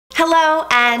Hello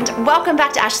and welcome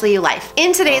back to Ashley U Life.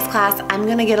 In today's class, I'm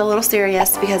gonna get a little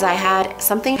serious because I had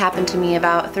something happen to me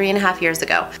about 3.5 years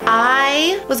ago.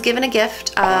 I was given a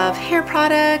gift of hair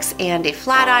products and a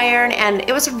flat iron, and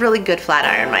it was a really good flat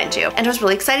iron, mind you. And I was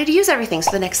really excited to use everything.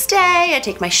 So the next day, I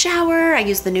take my shower, I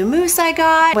use the new mousse I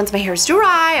got. Once my hair is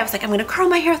dry, I was like, I'm gonna curl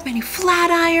my hair with my new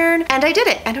flat iron. And I did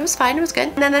it, and it was fine, it was good.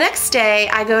 And then the next day,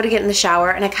 I go to get in the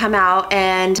shower and I come out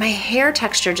and my hair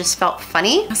texture just felt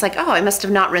funny. I was like, oh, I must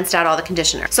have not rinsed out all the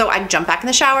conditioner. So I jumped back in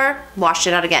the shower, washed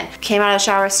it out again. Came out of the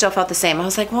shower, still felt the same. I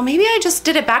was like, well, maybe I just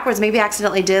did it backwards. Maybe I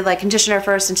accidentally did like conditioner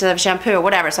first instead of shampoo or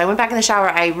whatever. So I went back in the shower,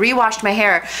 I re-washed my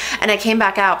hair, and I came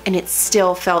back out and it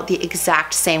still felt the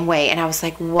exact same way. And I was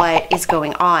like, what is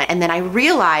going on? And then I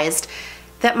realized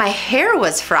that my hair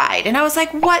was fried, and I was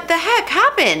like, what the heck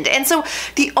happened? And so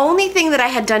the only thing that I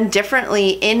had done differently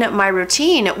in my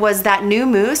routine was that new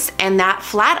mousse and that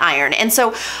flat iron. And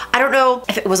so I don't know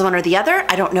if it was one or the other.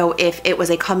 I don't know if it was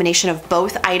a combination of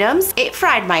both items. It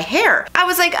fried my hair. I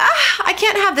was like, I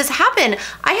can't have this happen.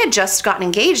 I had just gotten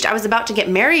engaged. I was about to get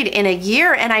married in a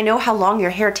year, and I know how long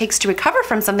your hair takes to recover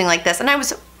from something like this. And I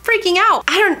was freaking out.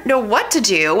 I don't know what to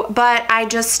do, but I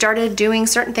just started doing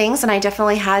certain things, and I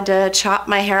definitely had to chop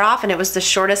my hair off, and it was the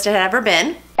shortest it had ever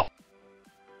been.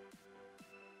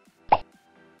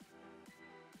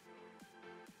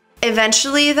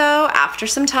 Eventually though, after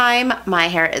some time, my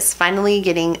hair is finally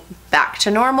getting back to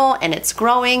normal, and it's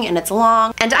growing and it's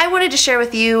long. And I wanted to share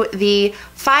with you the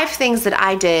 5 things that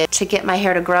I did to get my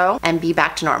hair to grow and be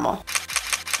back to normal.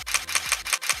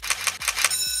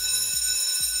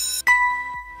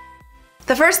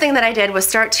 The first thing that I did was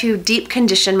start to deep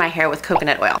condition my hair with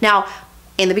coconut oil. Now,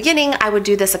 in the beginning, I would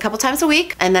do this a couple times a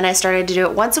week, and then I started to do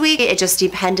it once a week. It just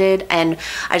depended, and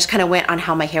I just kind of went on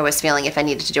how my hair was feeling, if I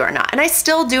needed to do it or not. And I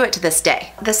still do it to this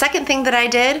day. The second thing that I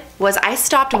did was I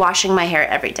stopped washing my hair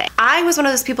every day. I was one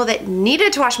of those people that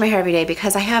needed to wash my hair every day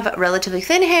because I have relatively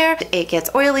thin hair. It gets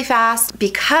oily fast.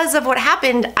 Because of what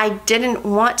happened, I didn't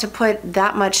want to put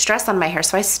that much stress on my hair,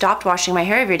 so I stopped washing my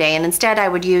hair every day, and instead I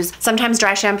would use sometimes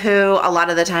dry shampoo. A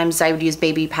lot of the times I would use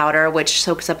baby powder, which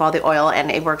soaks up all the oil, and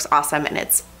it works awesome, and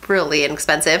it's really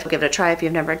inexpensive. Give it a try if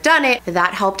you've never done it.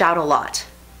 That helped out a lot.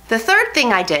 The third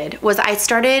thing I did was I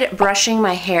started brushing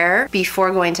my hair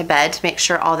before going to bed to make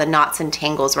sure all the knots and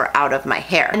tangles were out of my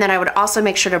hair. And then I would also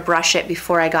make sure to brush it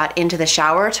before I got into the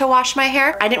shower to wash my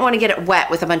hair. I didn't want to get it wet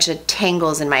with a bunch of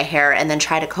tangles in my hair and then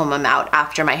try to comb them out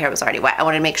after my hair was already wet. I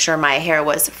wanted to make sure my hair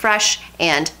was fresh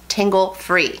and tangle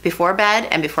free before bed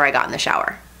and before I got in the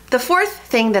shower. The fourth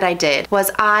thing that I did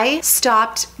was I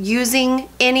stopped using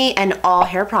any and all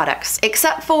hair products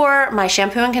except for my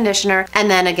shampoo and conditioner,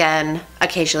 and then again,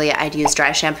 occasionally I'd use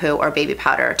dry shampoo or baby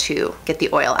powder to get the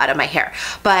oil out of my hair.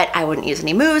 But I wouldn't use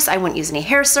any mousse, I wouldn't use any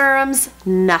hair serums,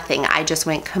 nothing. I just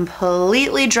went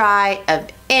completely dry of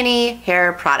any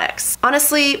hair products.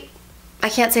 Honestly, I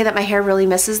can't say that my hair really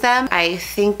misses them. I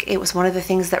think it was one of the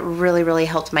things that really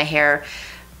helped my hair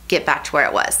get back to where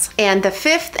it was. And the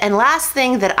fifth and last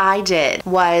thing that I did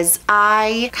was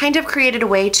I kind of created a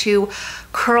way to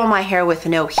curl my hair with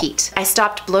no heat. I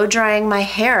stopped blow drying my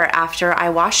hair after I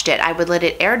washed it. I would let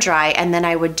it air dry, and then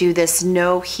I would do this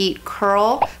no heat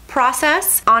curl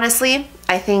process. Honestly,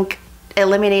 I think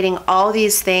eliminating all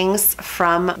these things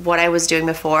from what I was doing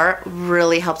before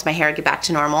really helped my hair get back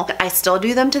to normal. I still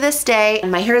do them to this day,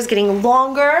 and my hair is getting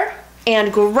longer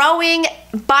and growing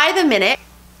by the minute.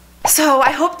 So I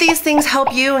hope these things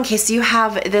help you in case you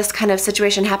have this kind of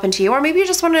situation happen to you, or maybe you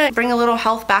just want to bring a little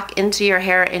health back into your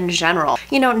hair in general.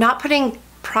 You know, not putting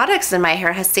products in my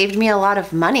hair has saved me a lot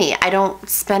of money. I don't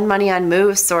spend money on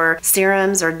mousse or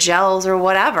serums or gels or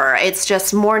whatever. It's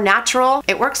just more natural.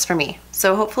 It works for me.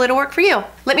 So hopefully it'll work for you.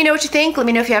 Let me know what you think. Let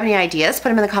me know if you have any ideas. Put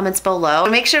them in the comments below.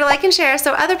 Make sure to like and share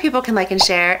so other people can like and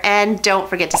share. And don't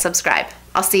forget to subscribe.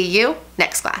 I'll see you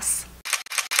next class.